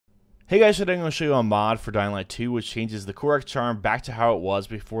Hey guys, today I'm going to show you a mod for Dying Light 2 which changes the Korek charm back to how it was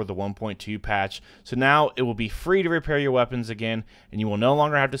before the 1.2 patch. So now it will be free to repair your weapons again, and you will no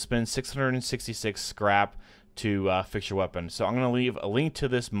longer have to spend 666 scrap to fix your weapon. So I'm going to leave a link to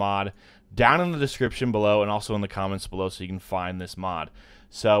this mod down in the description below and also in the comments below so you can find this mod.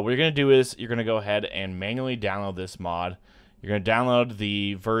 So what you're going to do is you're going to go ahead and manually download this mod. You're going to download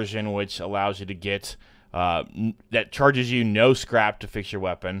the version which allows you to get that charges you no scrap to fix your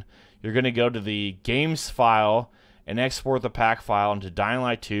weapon. You're going to go to the games file and export the pack file into Dying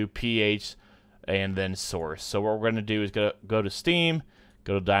Light 2, PH, and then source. So what we're going to do is go to Steam,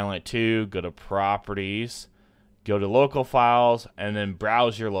 go to Dying Light 2, go to properties, go to local files, and then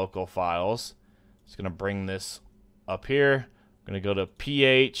browse your local files. It's going to bring this up here. I'm going to go to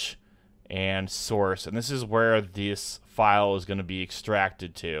PH and source, and this is where this file is going to be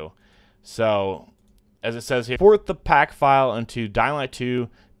extracted to. So as it says here, import the pack file into Dying Light 2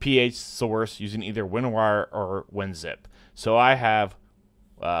 PH source using either WinRAR or WinZip. So I have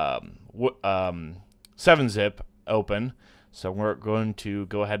 7-zip open, so we're going to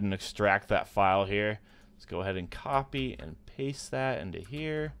go ahead and extract that file here. Let's go ahead and copy and paste that into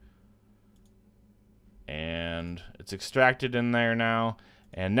here, and it's extracted in there now.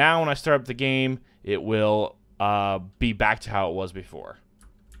 And now when I start up the game, it will be back to how it was before.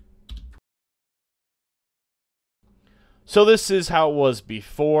 So this is how it was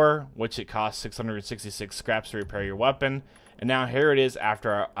before, which it cost 666 scraps to repair your weapon. And now here it is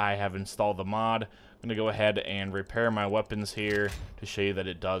after I have installed the mod. I'm going to go ahead and repair my weapons here to show you that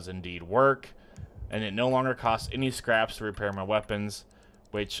it does indeed work. And it no longer costs any scraps to repair my weapons,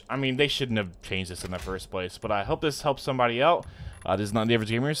 which, I mean, they shouldn't have changed this in the first place. But I hope this helps somebody out. This is Not the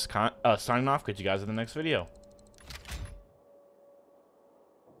Average Gamers signing off. Catch you guys in the next video.